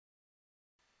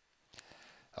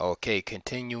Okay,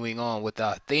 continuing on with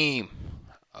our theme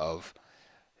of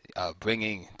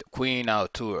bringing the queen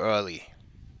out too early.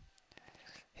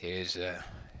 Here's a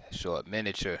short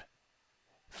miniature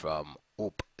from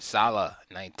Uppsala,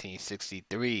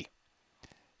 1963,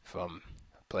 from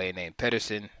a player named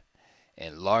Pedersen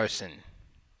and Larson.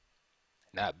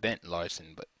 Not Bent Larson,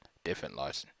 but different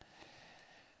Larson.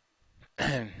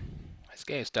 This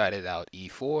game started out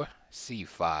e4,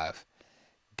 c5,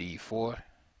 d4,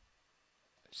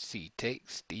 c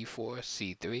takes, d4,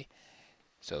 c3.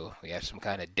 So we have some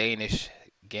kind of Danish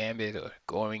gambit or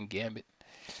Goring gambit.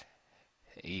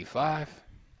 e5,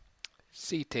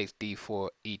 c takes d4,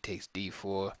 e takes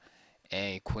d4,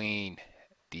 and queen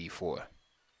d4.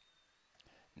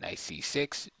 Knight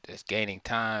c6, just gaining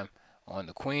time on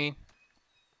the queen.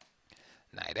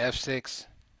 Knight f6,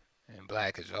 and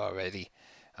black is already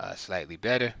slightly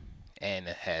better and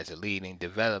it has a leading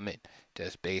development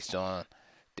just based on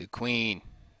the queen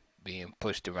being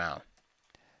pushed around.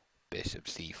 Bishop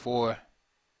c4,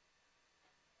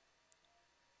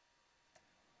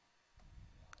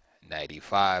 knight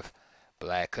e5.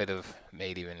 Black could have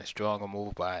made even a stronger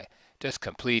move by just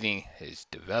completing his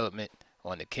development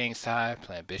on the king side,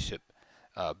 playing bishop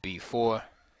b4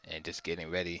 and just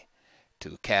getting ready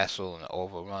to castle and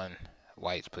overrun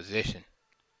white's position.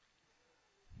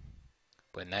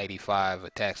 But knight e5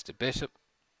 attacks the bishop,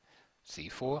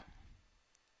 c4,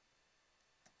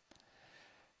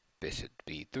 bishop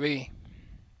b3,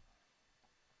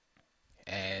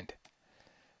 and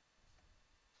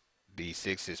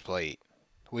b6 is played,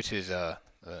 which is a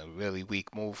really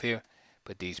weak move here,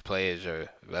 but these players are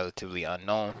relatively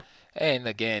unknown. And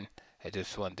again, I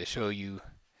just wanted to show you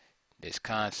this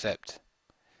concept.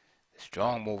 The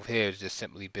strong move here is just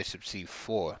simply bishop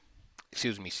c4,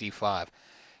 c5.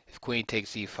 If queen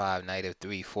takes c5, knight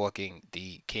f3, forking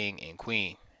the king and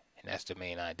queen, and that's the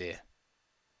main idea.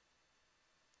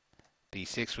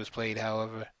 b6 was played,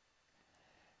 however,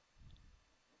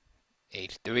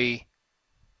 h3,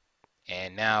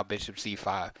 and now bishop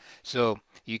c5. So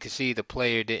you can see the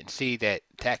player didn't see that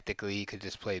tactically he could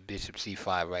just play bishop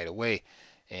c5 right away,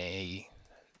 and he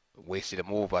wasted a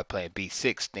move by playing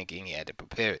b6 thinking he had to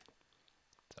prepare it.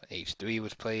 So h3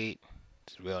 was played.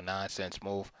 It's a real nonsense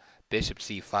move. Bishop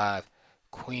c5,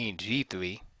 queen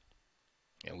g3,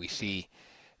 and we see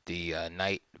the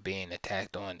knight being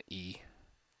attacked on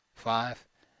e5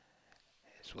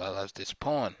 as well as this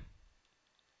pawn.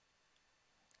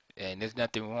 And there's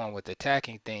nothing wrong with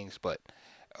attacking things, but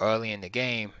early in the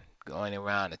game, going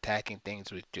around attacking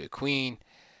things with your queen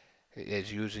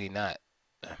is usually not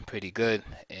pretty good.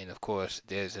 And of course,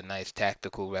 there's a nice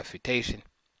tactical refutation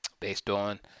based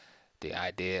on the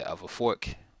idea of a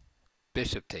fork.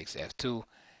 Bishop takes f2,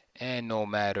 and no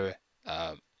matter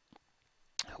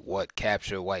what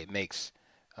capture white makes,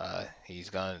 he's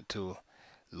going to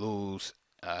lose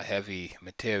heavy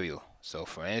material. So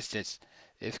for instance,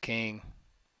 if king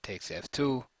takes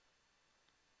f2,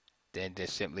 then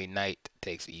just simply knight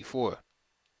takes e4.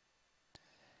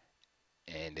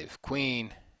 And if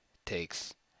queen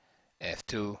takes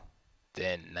f2,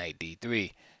 then knight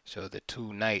d3. So the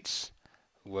two knights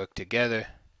work together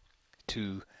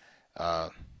to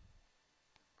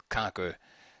conquer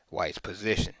white's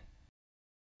position.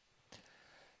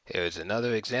 Here's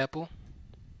another example.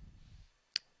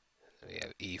 We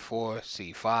have e4,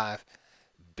 c5,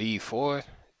 b4,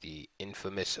 the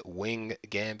infamous wing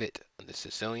gambit on the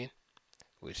Sicilian,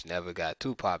 which never got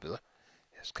too popular.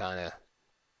 It's kind of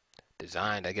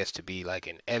designed, I guess, to be like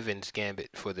an Evans gambit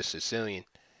for the Sicilian,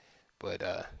 but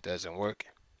doesn't work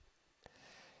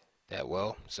that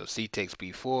well. So c takes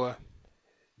b4,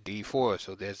 d4,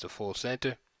 so there's the full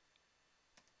center.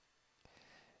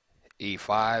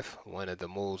 e5, one of the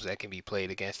moves that can be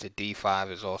played against it.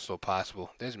 d5 is also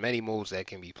possible. There's many moves that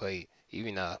can be played,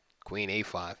 even queen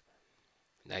a5,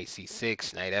 knight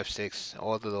c6, knight f6,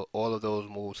 all of those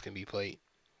moves can be played.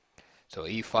 So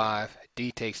e5,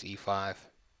 d takes e5,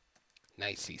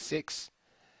 knight c6,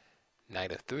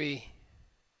 knight f3,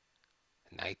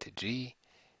 knight to g,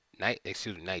 knight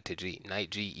to g, knight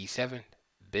g e7,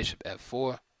 bishop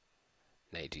f4,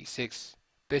 knight g6,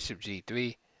 bishop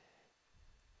g3,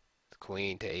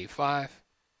 queen to a5,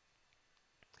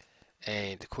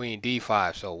 and queen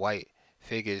d5. So white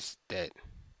figures that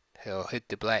he'll hit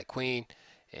the black queen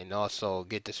and also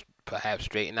get this, perhaps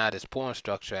straighten out his pawn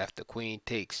structure after queen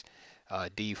takes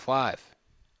d5.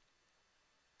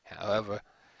 However,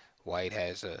 white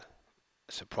has a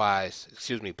surprise,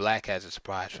 black has a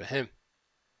surprise for him.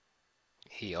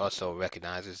 He also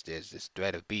recognizes there's this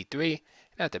threat of b3,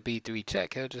 and after b3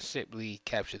 check, he'll just simply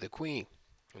capture the queen.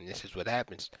 And this is what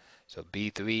happens. So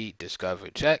b3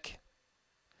 discovered check.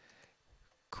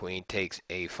 queen takes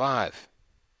a5.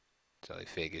 So he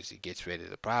figures he gets rid of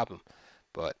the problem.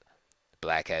 But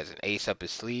black has an ace up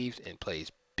his sleeves and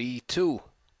plays b2.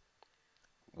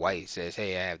 White says,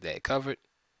 hey, I have that covered.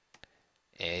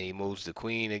 And he moves the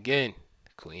queen again.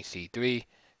 Queen c3.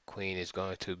 Queen is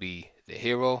going to be the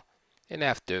hero. And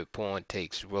after pawn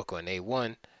takes rook on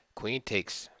a1, queen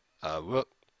takes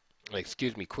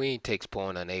queen takes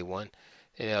pawn on a1,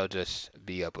 and it'll just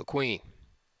be up a queen.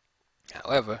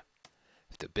 However,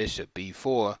 if the bishop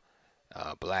b4,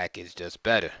 black is just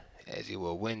better, as he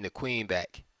will win the queen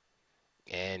back,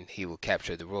 and he will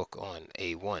capture the rook on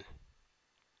a1,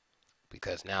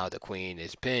 because now the queen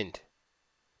is pinned.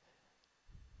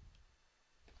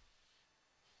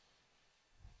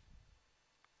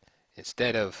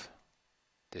 Instead of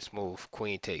this move,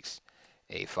 queen takes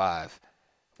a5,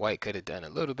 white could have done a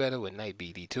little better with knight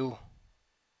bd2,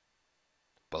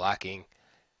 blocking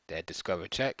that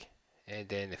discovered check. And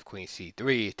then if queen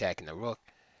c3 attacking the rook,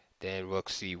 then rook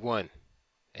c1.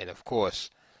 And of course,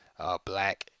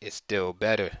 black is still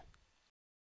better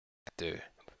after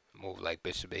a move like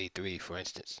bishop a3, for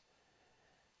instance.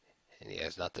 And he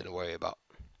has nothing to worry about.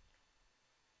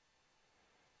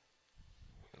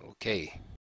 Okay.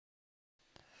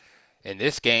 In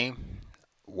this game,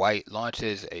 white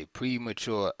launches a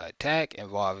premature attack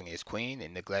involving his queen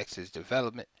and neglects his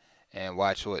development. And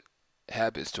watch what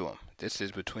happens to him. This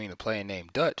is between a player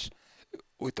named Dutch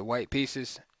with the white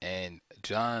pieces and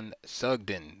John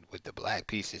Sugden with the black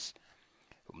pieces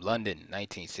from London,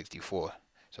 1964.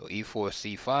 So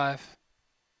e4, c5,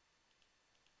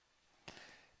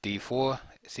 d4,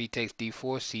 c takes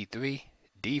d4, c3,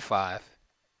 d5,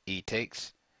 e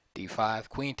takes d5,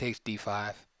 queen takes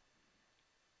d5,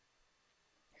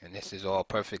 and this is all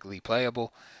perfectly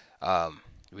playable.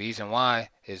 Reason why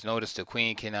is, notice the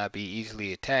queen cannot be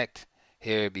easily attacked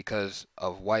here because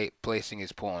of white placing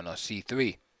his pawn on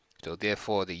c3. So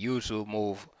therefore the usual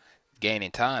move,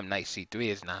 gaining time, knight c3,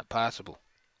 is not possible.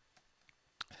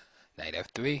 Knight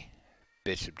f3,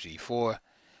 bishop g4,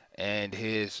 and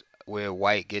here's where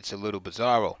white gets a little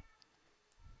bizarro.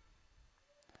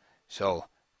 So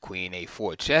queen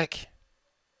a4 check,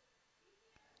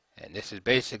 and this is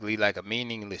basically like a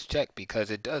meaningless check because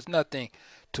it does nothing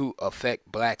to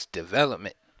affect black's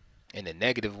development in a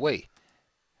negative way.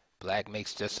 Black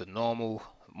makes just a normal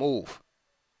move.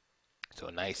 So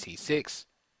knight c6,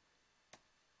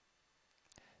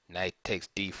 knight takes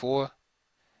d4,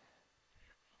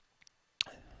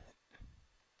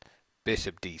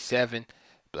 bishop d7.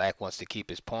 Black wants to keep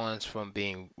his pawns from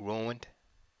being ruined.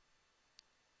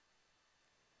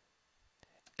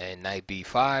 And knight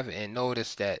b5, and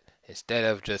notice that instead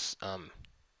of just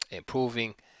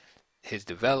improving his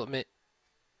development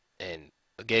and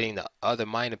getting the other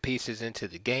minor pieces into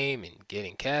the game and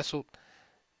getting castled,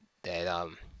 that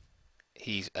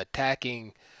he's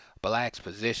attacking black's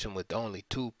position with only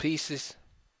 2 pieces,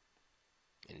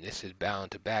 and this is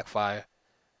bound to backfire.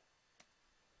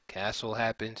 Castle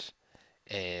happens,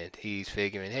 and he's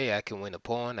figuring, hey, I can win a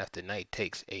pawn after knight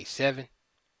takes a7.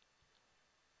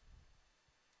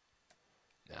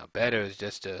 Now better is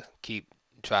just to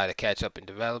try to catch up in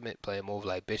development, play a move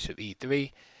like bishop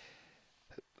e3,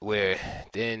 where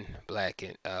then black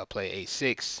can play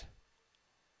a6,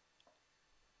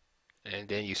 and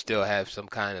then you still have some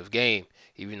kind of game,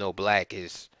 even though black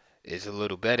is a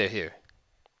little better here.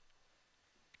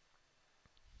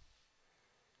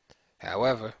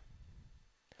 However,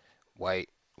 white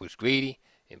was greedy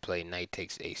and played knight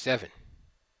takes a7,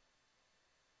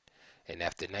 and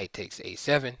after knight takes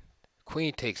a7,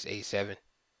 queen takes a7,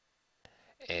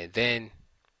 and then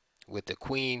with the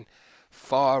queen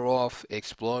far off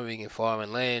exploring in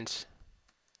foreign lands,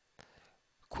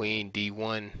 queen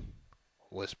d1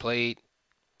 was played,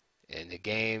 and the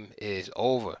game is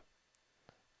over.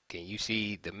 Can you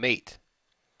see the mate?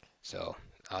 So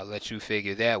I'll let you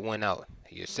figure that one out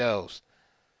yourselves.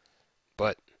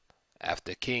 But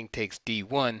after king takes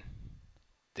d1,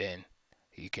 then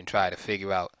you can try to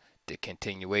figure out the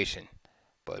continuation.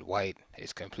 But white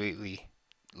is completely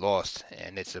lost,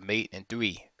 and it's a mate in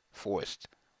 3 forced.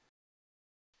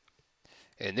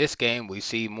 In this game, we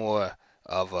see more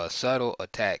of a subtle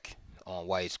attack on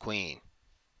white's queen.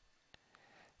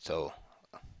 So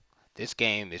this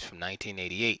game is from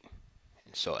 1988,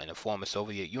 so in the former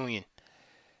Soviet Union,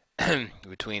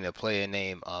 between a player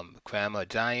named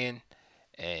Kramajayan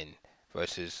and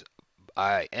versus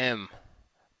I.M.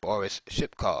 Boris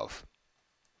Shipkov.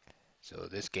 So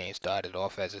this game started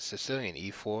off as a Sicilian: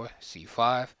 e4,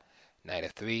 c5,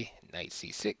 knight f3, knight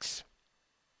c6,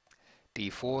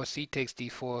 d4, c takes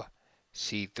d4,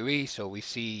 c3. So we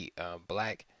see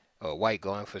white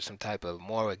going for some type of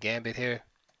Mora gambit here.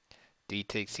 D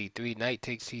takes C3, knight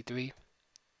takes C3,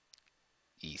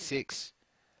 E6.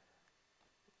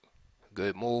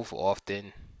 Good move,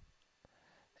 often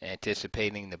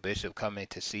anticipating the bishop coming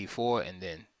to C4 and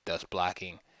then thus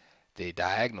blocking the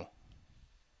diagonal.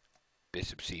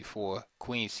 Bishop C4,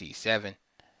 Queen C7.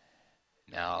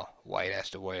 Now white has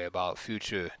to worry about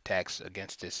future attacks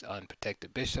against this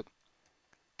unprotected bishop.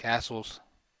 Castles,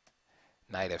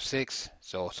 Knight F6.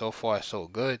 So far so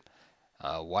good.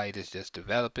 White is just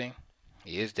developing.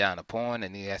 He is down a pawn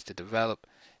and he has to develop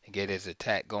and get his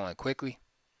attack going quickly.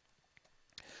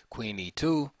 Queen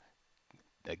E2.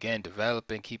 Again,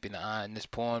 developing, keeping an eye on this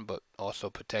pawn, but also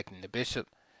protecting the bishop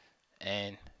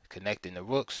and connecting the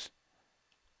rooks.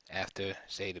 After,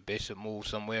 say, the bishop moves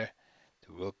somewhere,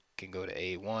 the rook can go to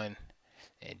A1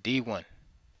 and D1.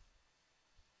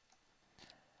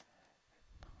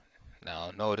 Now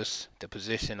notice the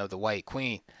position of the white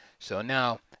queen. So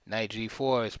now knight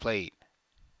G4 is played,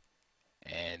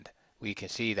 and we can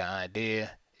see the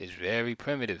idea is very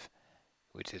primitive,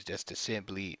 which is just to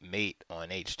simply mate on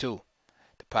H2.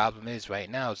 The problem is right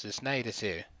now is this knight is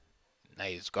here.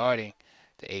 Knight is guarding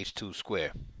the H2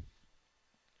 square.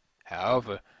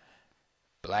 However,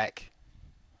 white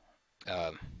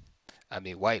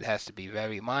has to be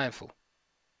very mindful.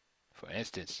 For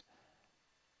instance,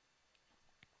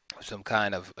 some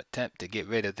kind of attempt to get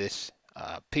rid of this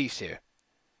piece here.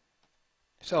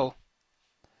 So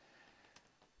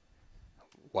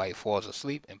white falls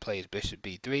asleep and plays bishop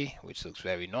B3, which looks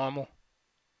very normal.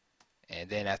 And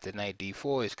then after knight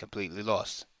D4 is completely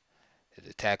lost. There's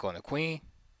attack on the queen,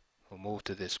 who move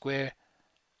to this square,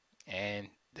 and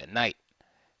the knight.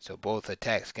 So both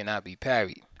attacks cannot be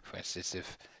parried. For instance,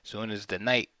 if as soon as the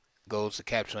knight goes to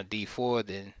capture on D4,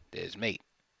 then there's mate.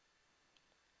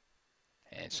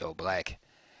 And so black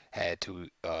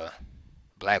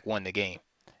won the game.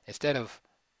 Instead of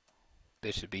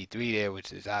bishop B3 there,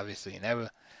 which is obviously an error,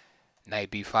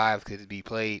 knight B5 could be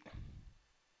played.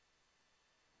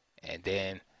 And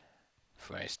then,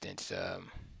 for instance,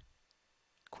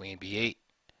 queen B8,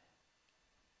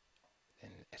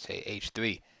 and say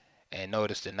H3. And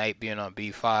notice the knight being on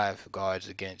B5 guards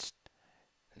against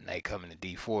the knight coming to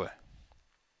D4.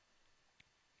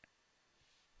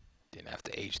 Then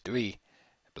after H3,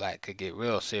 black could get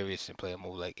real serious and play a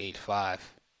move like H5.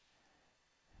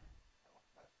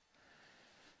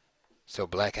 So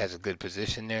black has a good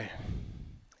position there.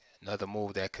 Another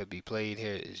move that could be played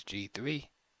here is G3.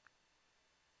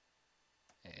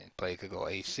 And play could go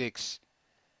A6,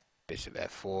 bishop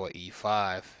F4,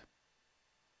 E5,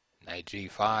 knight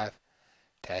G5,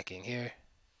 attacking here,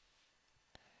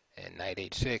 and knight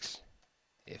H6.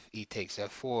 If E takes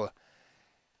F4,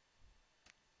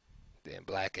 then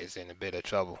black is in a bit of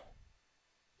trouble.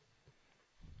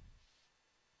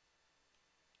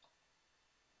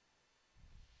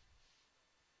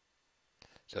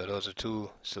 So those are two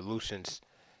solutions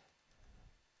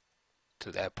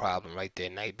to that problem right there.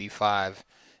 Knight B5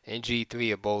 and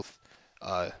G3 are both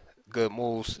good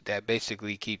moves that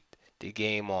basically keep the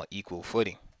game on equal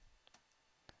footing.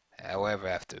 However,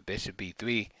 after bishop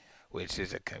B3, which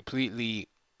is a completely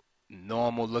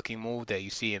normal looking move that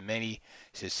you see in many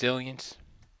Sicilians,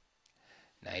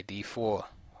 knight D4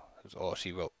 is all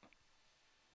she wrote.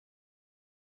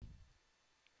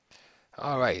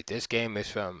 Alright, this game is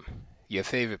from your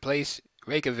favorite place,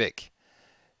 Reykjavik.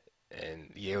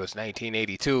 And the year was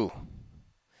 1982.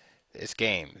 This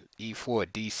game, E4,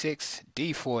 D6,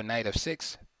 D4, knight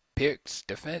F6, Pirk's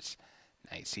defense,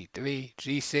 knight C3,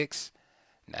 G6,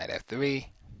 knight F3,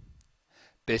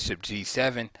 bishop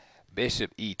G7,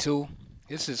 bishop E2.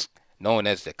 This is known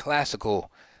as the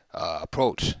classical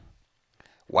approach.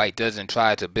 White doesn't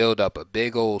try to build up a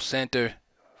big old center,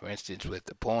 for instance with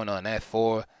the pawn on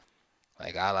F4,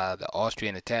 like a la the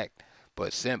Austrian attack,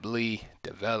 but simply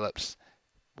develops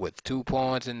with two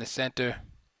pawns in the center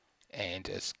and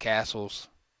just castles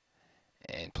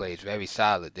and plays very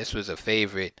solid. This was a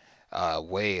favorite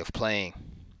way of playing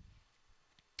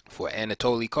for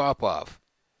Anatoly Karpov,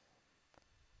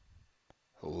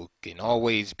 who can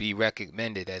always be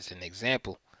recommended as an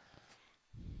example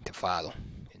to follow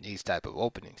in these type of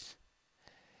openings.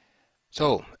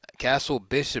 So castle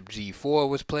bishop G4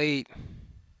 was played,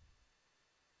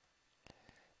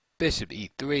 bishop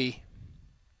E3,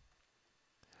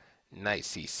 knight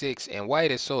C6, and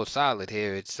white is so solid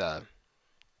here. It's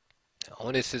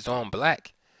onus is on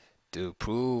black to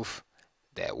prove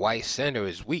that white center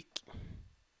is weak.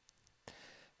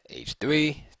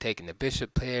 H3, taking the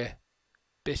bishop here,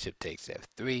 bishop takes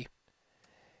F3,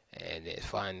 and then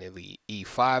finally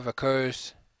E5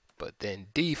 occurs, but then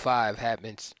D5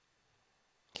 happens,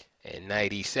 And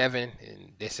knight e7,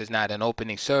 and this is not an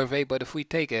opening survey, but if we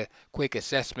take a quick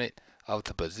assessment of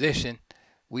the position,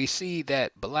 we see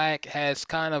that black has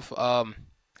kind of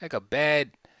like a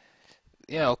bad,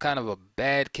 kind of a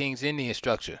bad King's Indian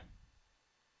structure.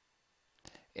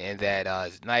 And that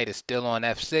his knight is still on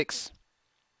f6,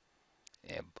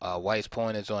 and white's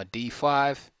pawn is on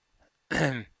d5.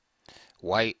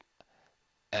 White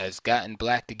has gotten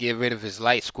black to get rid of his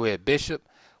light squared bishop,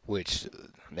 which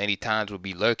many times will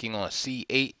be lurking on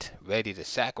c8, ready to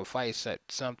sacrifice at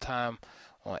some time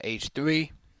on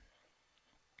h3.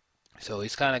 So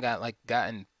he's kind of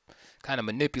gotten kind of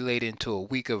manipulated into a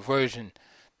weaker version,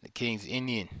 the King's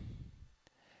Indian,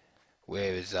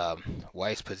 whereas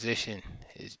white's position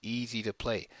is easy to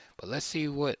play. But let's see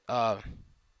what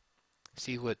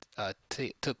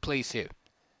took place here.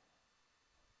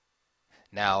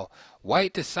 Now,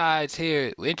 white decides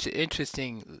here,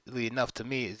 interestingly enough to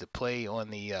me, is to play on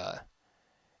the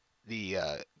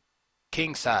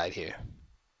king side here,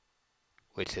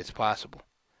 which is possible.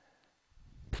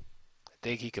 I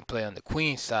think he can play on the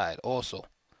queen side also,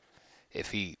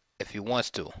 if he wants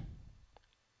to.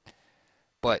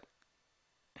 But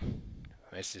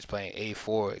for instance, playing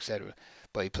a4, etc.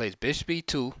 But he plays bishop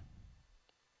e2,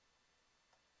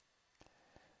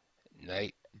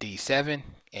 knight d7,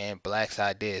 and black's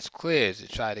idea is clear, is to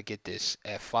try to get this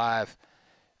f5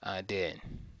 idea in.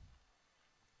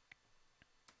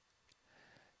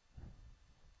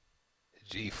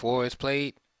 g4 is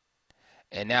played,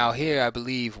 and now here I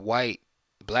believe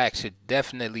black should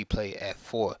definitely play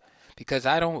f4, because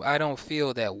I don't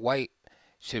feel that white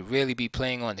should really be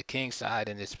playing on the king side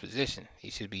in this position. He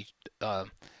should be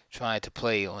trying to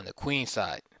play on the queen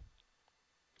side.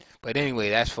 But anyway,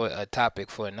 that's for a topic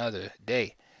for another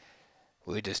day.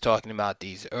 We're just talking about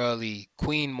these early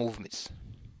queen movements.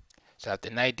 So after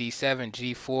knight d7,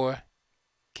 g4,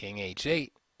 king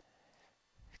h8,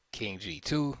 king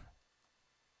g2,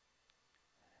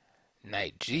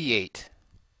 knight g8,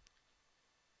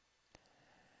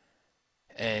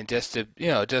 and just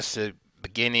a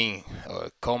beginning, or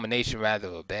culmination rather,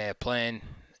 of a bad plan,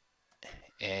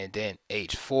 and then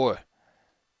h4,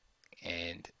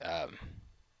 and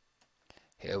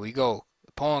here we go.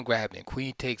 Pawn grabbing.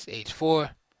 Queen takes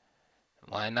h4.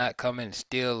 Why not come in and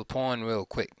steal the pawn real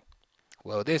quick?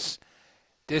 Well, this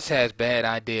has bad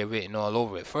idea written all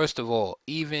over it. First of all,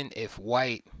 even if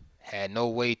white had no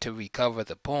way to recover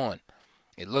the pawn,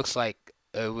 it looks like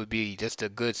it would be just a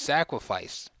good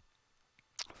sacrifice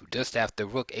just after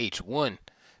rook h1,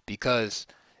 because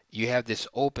you have this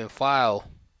open file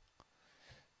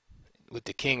with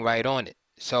the king right on it.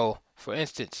 So, for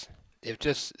instance, if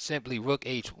just simply rook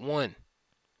h1,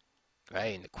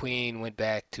 right, and the queen went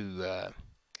back to,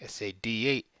 let's say,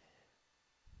 d8,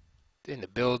 then the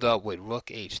build up with rook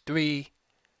h3,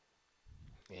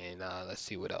 and let's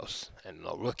see what else, and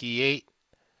rook e8,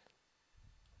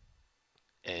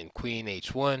 and queen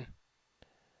h1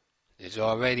 is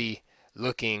already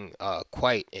looking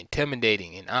quite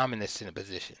intimidating and ominous in a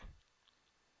position.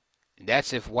 And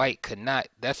that's if white could not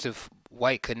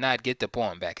get the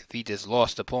pawn back. If he just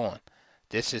lost the pawn,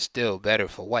 this is still better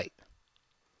for white.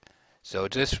 So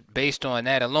just based on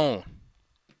that alone,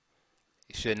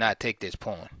 you should not take this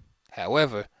pawn.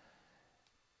 However,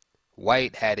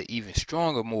 white had an even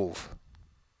stronger move,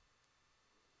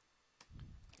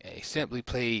 and he simply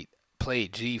played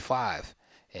g5.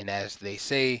 And as they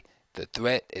say, the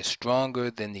threat is stronger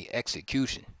than the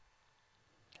execution.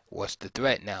 What's the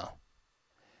threat now?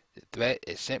 The threat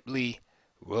is simply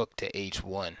rook to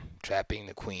h1, trapping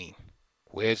the queen.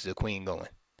 Where's the queen going?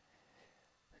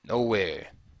 Nowhere.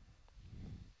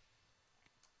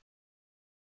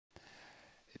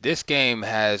 This game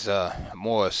has a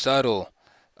more subtle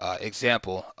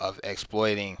example of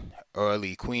exploiting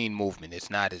early queen movement. It's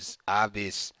not as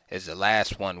obvious as the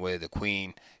last one, where the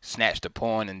queen snatched the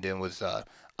pawn and then was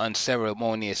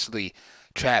unceremoniously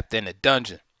trapped in a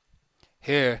dungeon.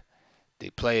 Here,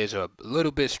 the players are a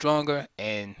little bit stronger,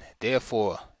 and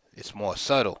therefore it's more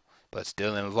subtle, but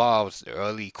still involves the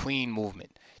early queen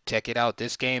movement. Check it out.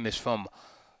 This game is from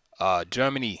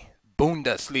Germany,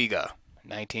 Bundesliga,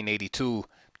 1982,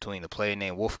 between a player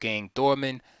named Wolfgang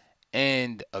Dormann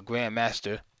and a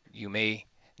grandmaster you may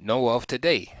know of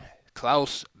today,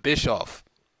 Klaus Bischoff,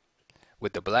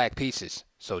 with the black pieces.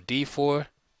 So d4,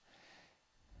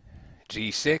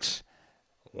 g6,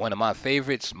 one of my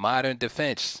favorites, modern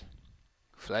defense,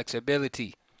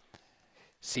 flexibility.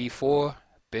 c4,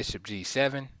 bishop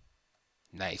g7,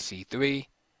 knight c3,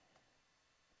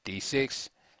 d6,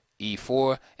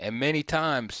 e4, and many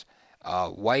times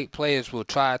white players will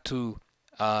try to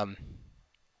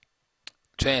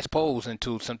transpose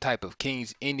into some type of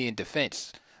King's Indian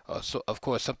defense, So of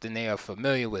course something they are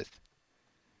familiar with.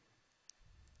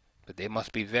 But they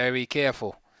must be very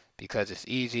careful because it's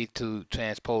easy to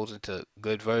transpose into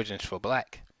good versions for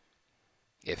black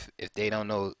if they don't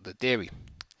know the theory.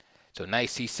 So knight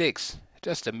c6,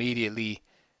 just immediately,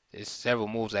 there's several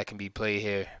moves that can be played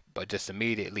here, but just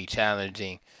immediately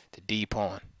challenging the d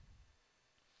pawn.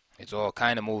 There's all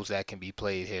kind of moves that can be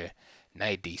played here.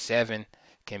 Knight d7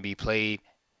 can be played,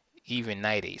 even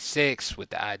knight a6 with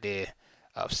the idea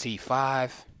of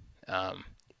c5.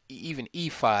 Even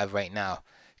e5 right now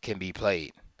can be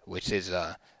played, which is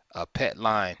a pet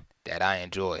line that I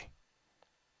enjoy.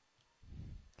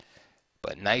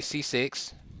 But knight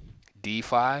c6,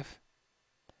 d5,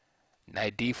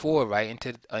 knight d4 right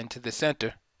into the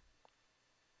center.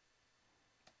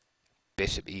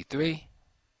 Bishop e3,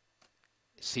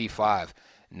 c5.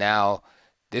 Now,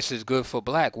 this is good for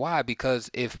black. Why? Because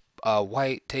if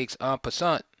white takes en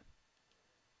passant,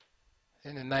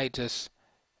 then the knight just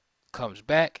comes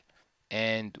back,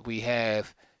 and we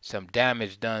have some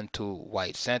damage done to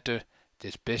white center.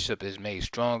 This bishop is made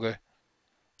stronger,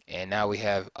 and now we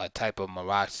have a type of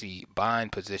Marazzi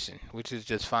bind position, which is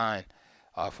just fine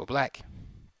for black.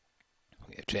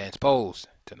 We have transposed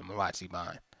to the Marazzi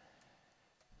bind.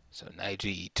 So knight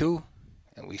ge2,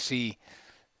 and we see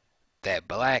that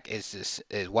black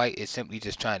white is simply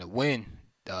just trying to win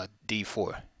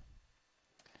d4.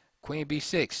 Queen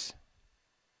b6,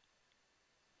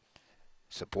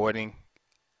 supporting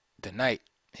the knight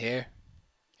here,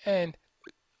 and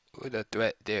with a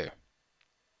threat there.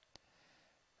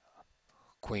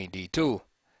 Queen d2.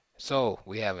 So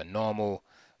we have a normal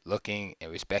looking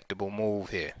and respectable move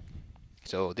here.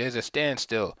 So there's a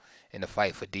standstill in the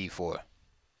fight for d4.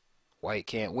 White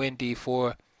can't win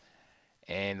d4,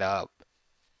 and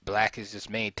black is just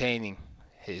maintaining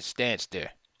his stance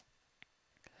there.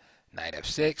 Knight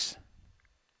f6.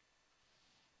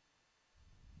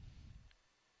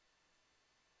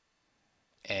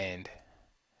 And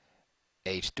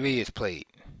h3 is played.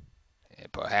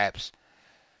 And perhaps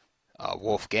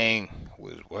Wolfgang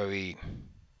was worried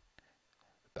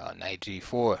about knight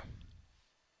g4.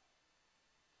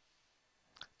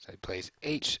 So he plays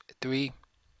h3,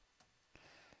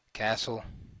 castle,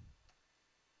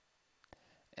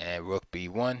 and rook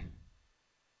b1.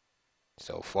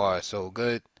 So far, so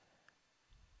good.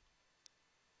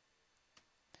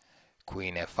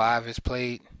 Queen f5 is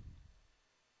played.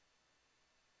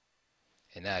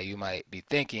 And now you might be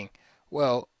thinking,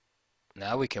 well,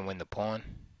 now we can win the pawn.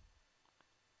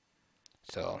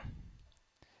 So,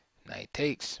 knight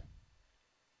takes,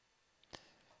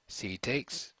 c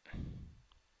takes,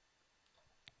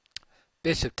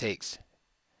 bishop takes.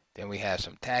 Then we have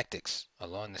some tactics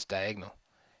along this diagonal,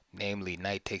 namely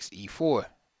knight takes e4.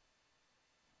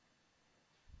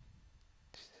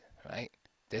 Right?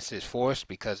 This is forced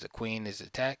because the queen is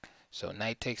attacked. So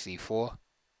knight takes e4.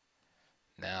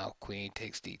 Now queen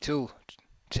takes d2,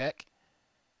 check,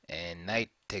 and knight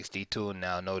takes d2.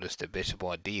 Now notice the bishop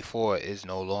on d4 is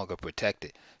no longer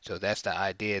protected. So that's the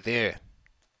idea there.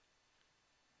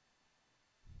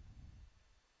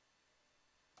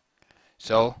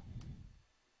 So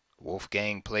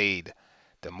Wolfgang played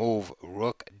the move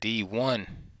rook d1,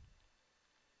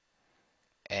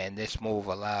 and this move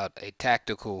allowed a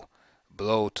tactical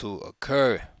blow to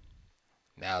occur.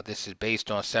 Now this is based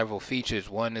on several features.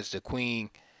 One is the queen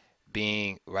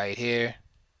being right here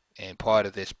and part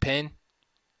of this pin,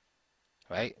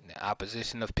 right? The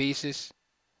opposition of pieces.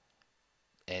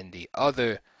 And the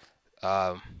other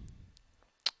part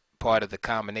of the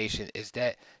combination is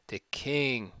that the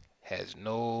king has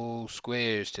no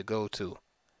squares to go to.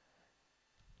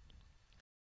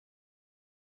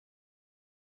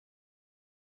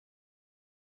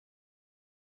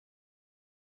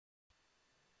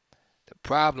 The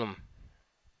problem,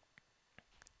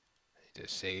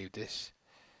 just save this.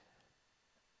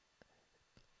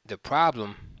 The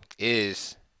problem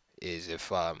is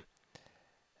if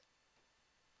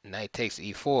knight takes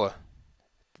e4,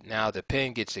 now the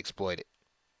pin gets exploited,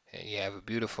 and you have a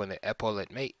beautiful and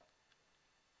epaulette mate,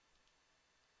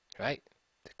 right?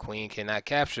 The queen cannot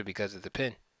capture because of the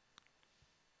pin,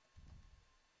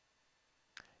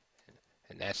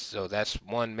 and that's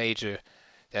one major.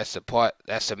 That's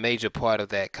a major part of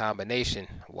that combination.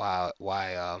 Why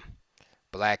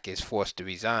black is forced to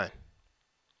resign.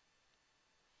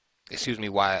 Excuse me.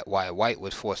 Why white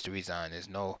was forced to resign. There's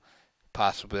no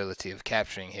possibility of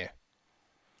capturing here.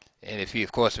 And if he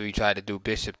tried to do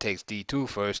bishop takes d2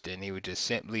 first, then he would just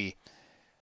simply.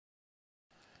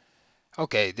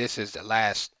 Okay, this is the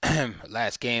last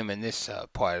last game in this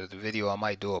part of the video. I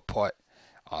might do a part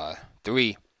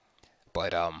 3,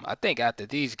 but I think after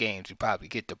these games you probably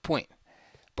get the point.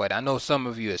 But I know some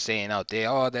of you are saying out there,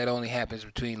 oh, that only happens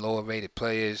between lower rated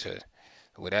players or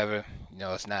whatever. You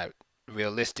know, it's not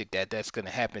realistic that that's going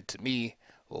to happen to me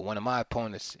or one of my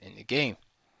opponents in the game.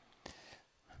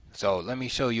 So let me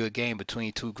show you a game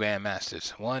between two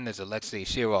grandmasters. One is Alexei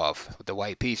Shirov with the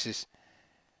white pieces.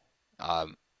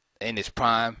 In his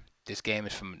prime, this game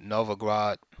is from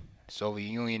Novograd, Soviet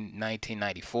Union,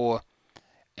 1994.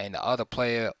 And the other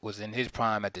player was in his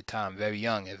prime at the time, very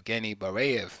young, Evgeny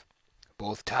Bareev,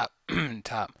 both top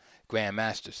top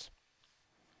grandmasters.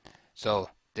 So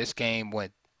this game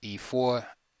went e4,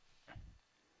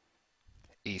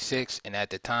 e6, and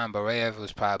at the time Bareev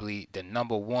was probably the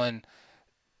 #1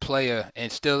 player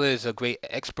and still is a great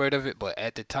expert of it, but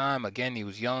at the time, again, he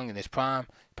was young in his prime,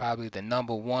 probably the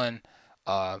 #1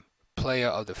 player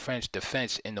of the French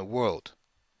defense in the world.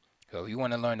 So if you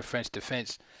want to learn the French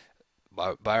defense,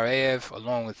 Bareev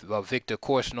along with Victor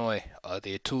Korchnoi are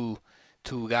their two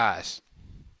guys.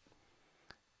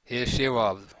 Here's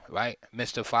Shirov, right?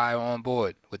 Mr. Fire on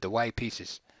board with the white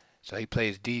pieces. So he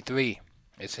plays d3.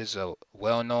 This is a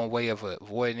well-known way of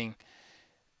avoiding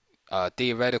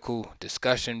theoretical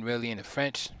discussion, really, in the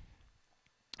French.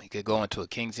 He could go into a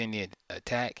King's Indian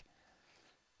attack.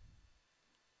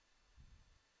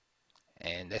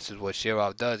 And this is what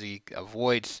Shirov does. He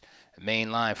avoids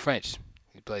mainline French.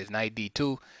 He plays knight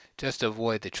d2 just to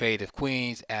avoid the trade of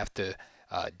queens after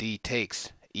d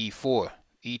takes e4.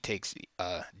 D takes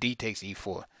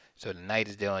e4. So the knight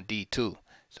is there on d2.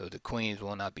 So the queens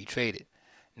will not be traded.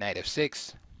 Knight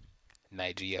f6,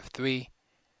 knight gf3,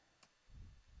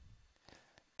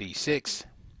 b6.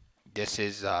 This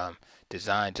is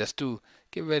designed just to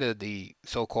get rid of the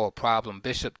so-called problem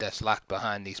bishop that's locked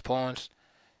behind these pawns.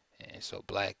 And so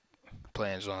black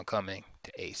plans on coming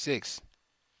to a6.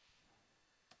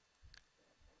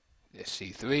 There's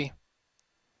c3.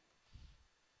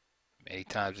 Many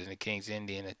times in the King's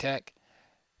Indian attack.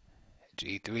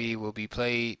 g3 will be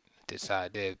played. This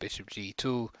side there, bishop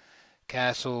g2,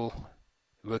 castle,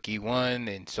 rook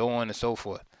e1, and so on and so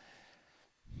forth.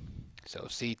 So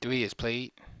c3 is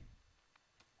played.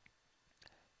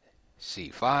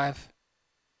 c5.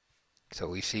 So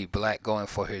we see black going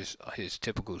for his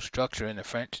typical structure in the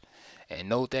French. And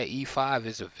note that e5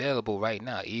 is available right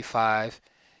now. e5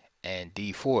 and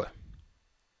d4.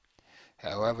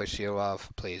 However,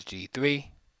 Shirov plays g3.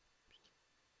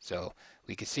 So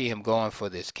we can see him going for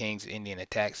this King's Indian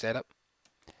attack setup.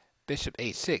 Bishop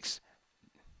a6.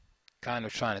 Kind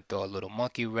of trying to throw a little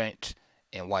monkey wrench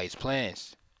in white's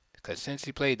plans. Because since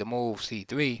he played the move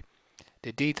c3,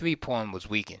 the d3 pawn was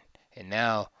weakened. And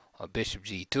now on bishop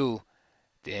g2,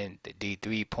 then the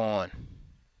d3 pawn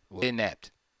was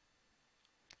kidnapped.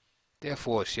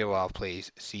 Therefore, Shirov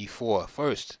plays c4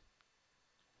 first.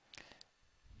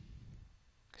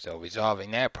 So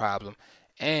resolving that problem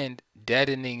and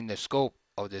deadening the scope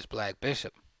of this black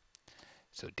bishop.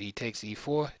 So d takes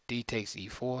e4, d takes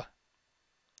e4.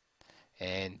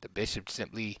 And the bishop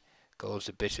simply goes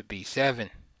to bishop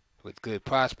b7 with good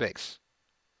prospects.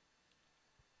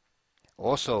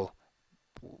 Also,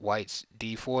 white's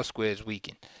d4 square is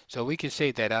weakened. So we can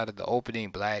say that out of the opening,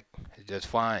 black is just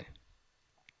fine.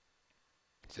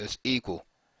 It's just equal.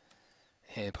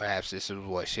 And perhaps this is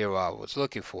what Shirov was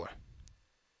looking for.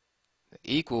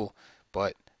 Equal,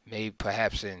 but maybe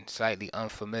perhaps in slightly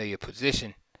unfamiliar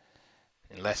position,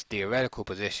 in less theoretical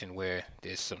position where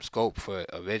there's some scope for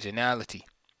originality.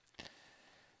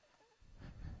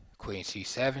 Queen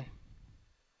c7.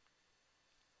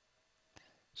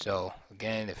 So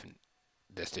again, if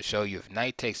that's to show you, if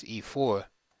knight takes e4,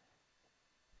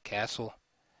 castle,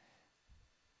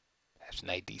 that's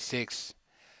knight d6,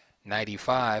 knight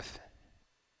e5,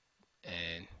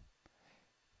 and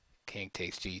king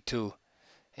takes g2.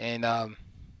 And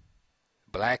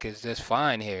black is just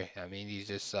fine here. I mean, he's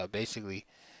just basically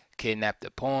kidnapped the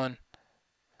pawn.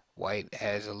 White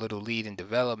has a little lead in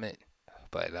development,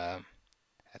 but I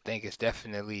think it's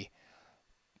definitely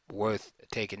worth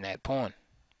taking that pawn.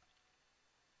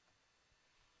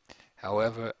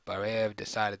 However, Bareev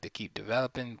decided to keep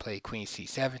developing, play queen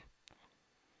c7,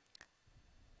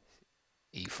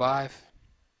 e5,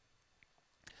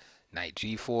 knight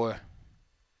g4,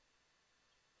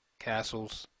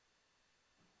 castles.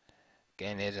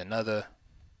 Again, there's another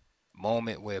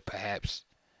moment where perhaps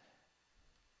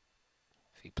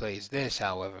if he plays this,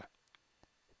 however,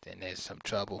 then there's some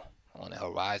trouble on the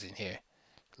horizon here.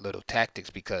 Little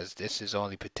tactics, because this is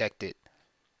only protected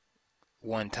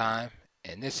one time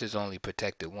and this is only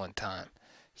protected one time.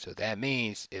 So that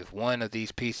means if one of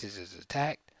these pieces is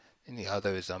attacked, then the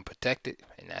other is unprotected,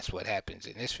 and that's what happens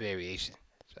in this variation.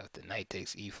 So if the knight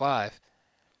takes e5,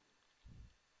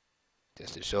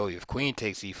 Just to show you, if queen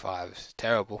takes e5, it's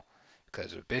terrible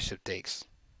because if bishop takes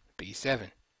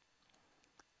b7.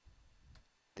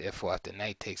 Therefore, after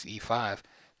knight takes e5,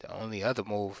 the only other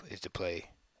move is to play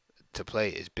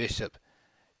is bishop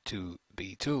to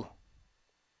b2,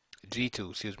 g2,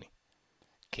 excuse me.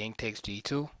 King takes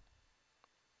g2,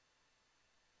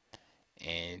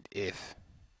 and if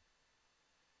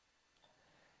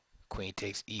queen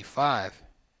takes e5,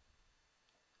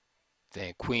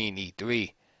 then queen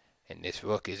e3, and this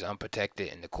rook is unprotected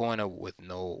in the corner with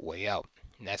no way out.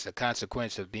 And that's a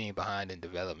consequence of being behind in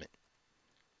development.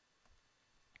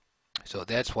 So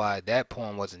that's why that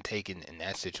pawn wasn't taken in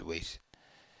that situation.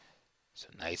 So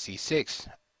knight c6,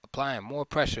 applying more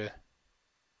pressure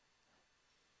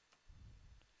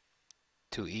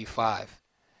to e5.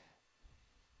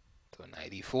 So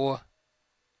knight e4,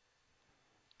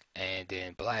 and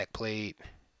then black played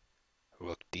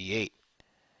rook d8.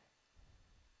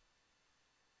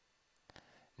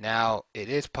 Now it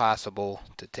is possible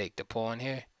to take the pawn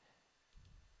here,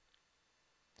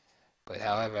 but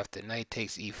however, after knight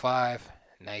takes e5,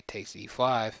 knight takes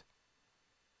e5,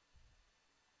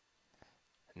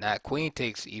 not queen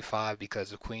takes e5,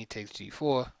 because if queen takes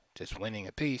g4, just winning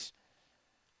a piece.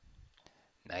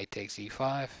 Knight takes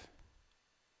e5,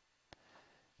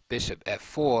 bishop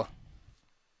f4.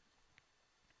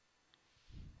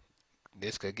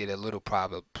 This could get a little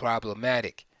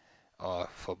problematic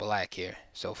for black here.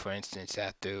 So for instance,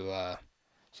 after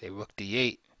say rook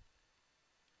d8,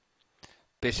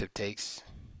 bishop takes,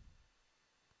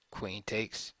 queen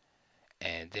takes,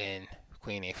 and then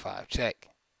queen a5 check.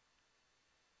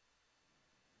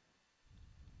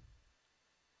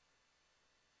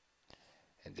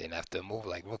 And then after a move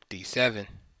like rook d7,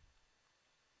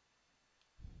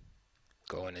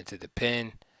 going into the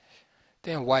pin,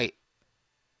 then white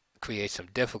creates some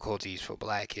difficulties for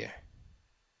black here.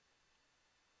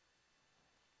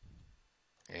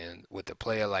 And with a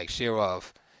player like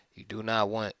Shirov, you do not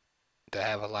want to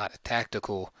have a lot of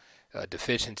tactical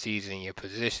deficiencies in your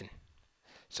position.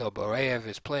 So Bareev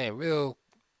is playing real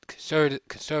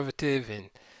conservative and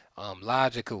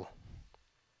logical.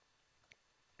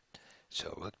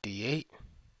 So rook d8,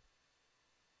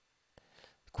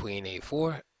 queen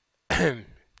a4,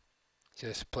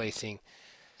 just placing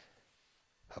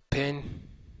a pin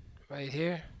right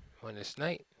here on this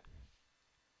knight,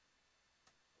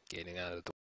 getting out of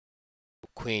the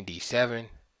queen d7,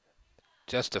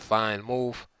 just a fine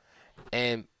move.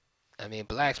 And I mean,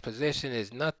 black's position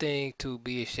is nothing to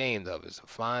be ashamed of. It's a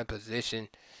fine position.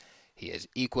 He has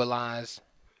equalized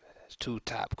his two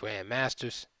top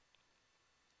grandmasters.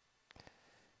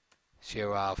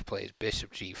 Shirov plays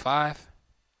bishop g5.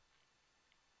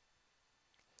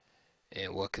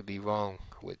 And what could be wrong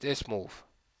with this move?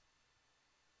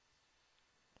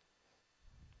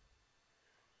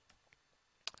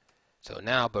 So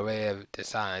now Bareev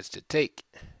decides to take.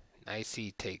 Knight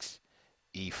c takes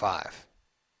e5.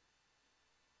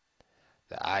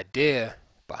 The idea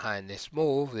behind this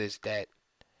move is that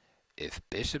if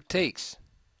bishop takes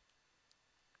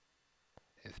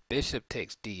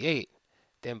d8,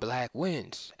 then black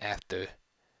wins after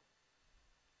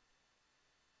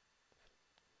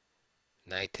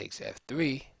knight takes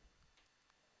f3,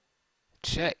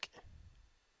 check,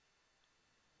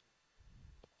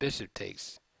 bishop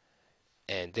takes,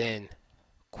 and then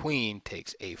queen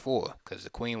takes a4, because the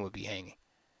queen would be hanging.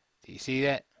 Do you see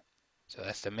that? So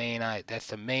that's the main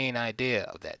idea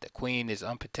of that. The queen is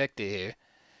unprotected here.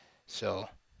 So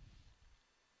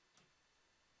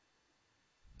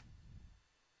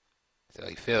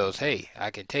he feels, hey,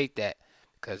 I can take that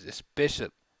because this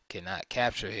bishop cannot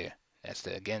capture here. That's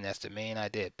the main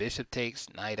idea. Bishop takes,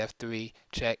 knight f3,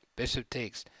 check. Bishop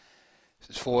takes,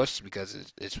 it's forced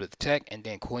because it's with check, and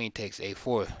then queen takes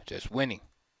a4, just winning.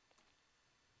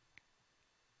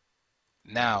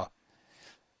 Now,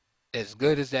 as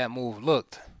good as that move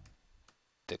looked,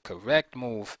 the correct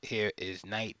move here is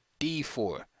knight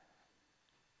d4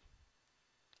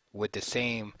 with the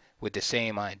same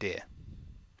idea.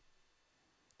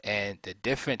 And the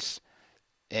difference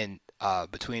in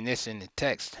between this and the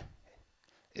text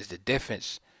is the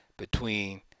difference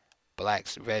between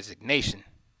black's resignation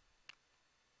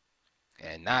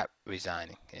and not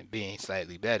resigning and being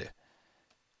slightly better.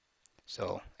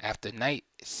 So after knight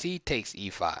c takes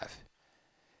e5,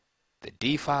 the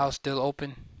d file is still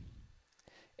open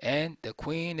and the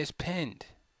queen is pinned.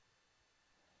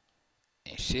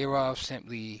 And Shirov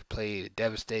simply played a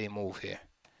devastating move here.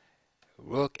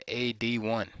 Rook a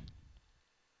d1.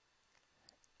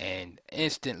 And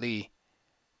instantly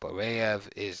Bareev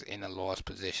is in a lost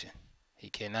position. He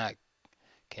cannot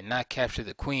capture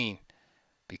the queen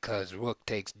because rook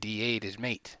takes d8 as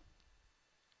mate.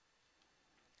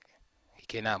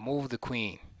 cannot move the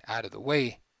queen out of the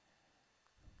way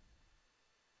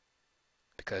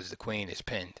because the queen is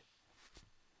pinned.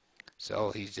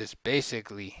 So he's just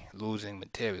basically losing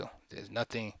material. There's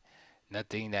nothing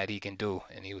that he can do,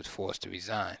 and he was forced to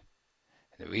resign.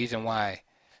 And the reason why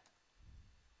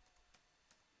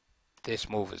this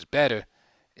move is better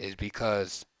is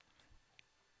because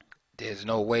there's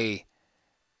no way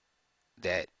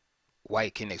that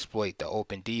white can exploit the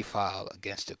open D file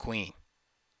against the queen.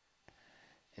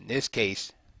 In this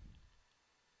case,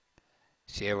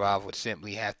 Shirov would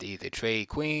simply have to either trade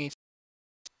queens,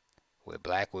 where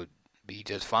black would be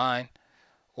just fine,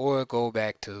 or go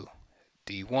back to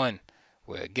D1,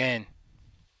 where again,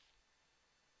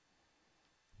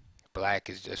 black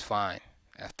is just fine.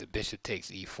 After bishop takes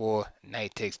E4,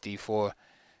 knight takes D4,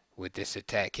 with this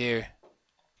attack here,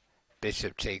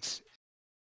 bishop takes.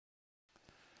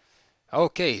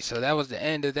 Okay, so that was the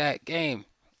end of that game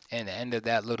and the end of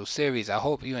that little series. I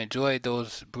hope you enjoyed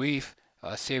those brief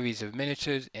series of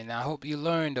miniatures, and I hope you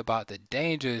learned about the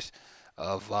dangers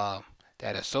of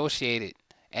that associated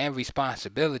and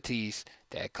responsibilities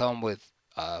that come with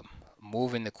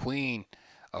moving the queen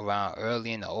around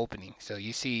early in the opening. So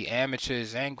you see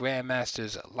amateurs and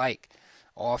grandmasters alike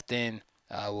often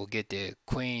will get their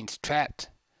queens trapped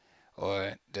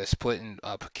or just put in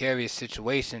precarious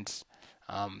situations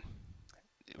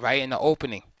right in the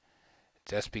opening,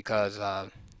 just because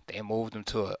they moved them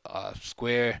to a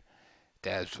square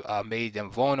that's made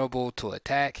them vulnerable to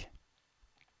attack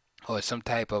or some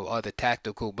type of other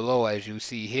tactical blow, as you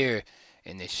see here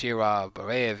in the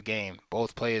Shirov-Bareev game.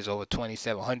 Both players over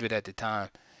 2,700 at the time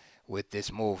with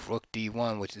this move, Rook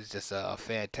D1, which is just a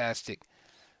fantastic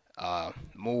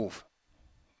move,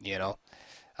 you know.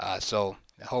 So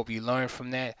I hope you learned from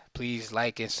that. Please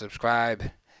like and subscribe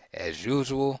as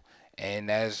usual. And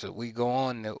as we go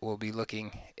on, we'll be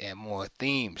looking at more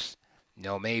themes. You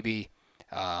know, maybe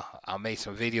I'll make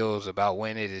some videos about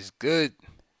when it is good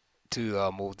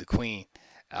to move the queen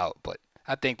out. But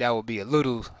I think that will be a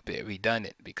little bit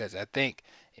redundant, because I think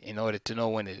in order to know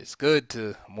when it is good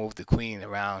to move the queen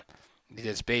around, it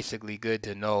is basically good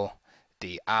to know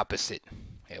the opposite.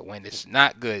 And when it's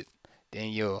not good, then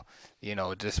you'll,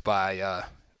 just by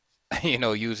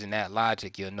using that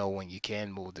logic, you'll know when you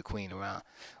can move the queen around,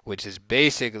 which is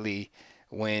basically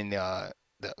when the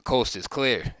coast is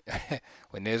clear.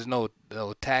 When there's no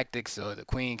tactics, or the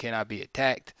queen cannot be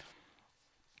attacked,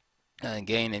 and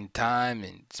gaining time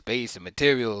and space and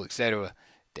material, etc.,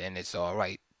 then it's all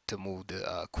right to move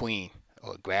the queen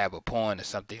or grab a pawn or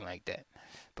something like that.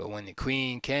 But when the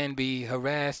queen can be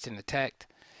harassed and attacked,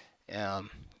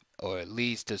 or it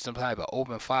leads to some type of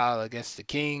open file against the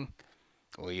king,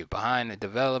 or you're behind the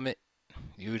development,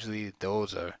 usually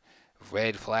those are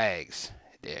red flags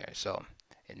there. So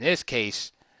in this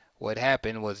case, what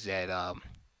happened was that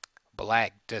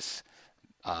black just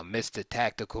missed the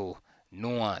tactical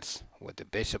nuance with the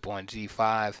bishop on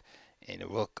G5 and the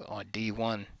rook on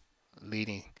D1,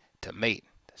 leading to mate.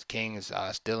 This king is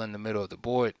still in the middle of the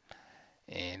board,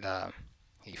 and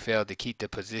he failed to keep the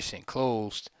position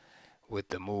closed with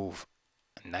the move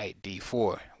knight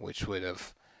D4, which would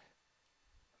have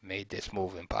made this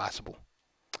move impossible.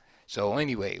 So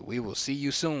anyway, we will see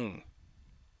you soon.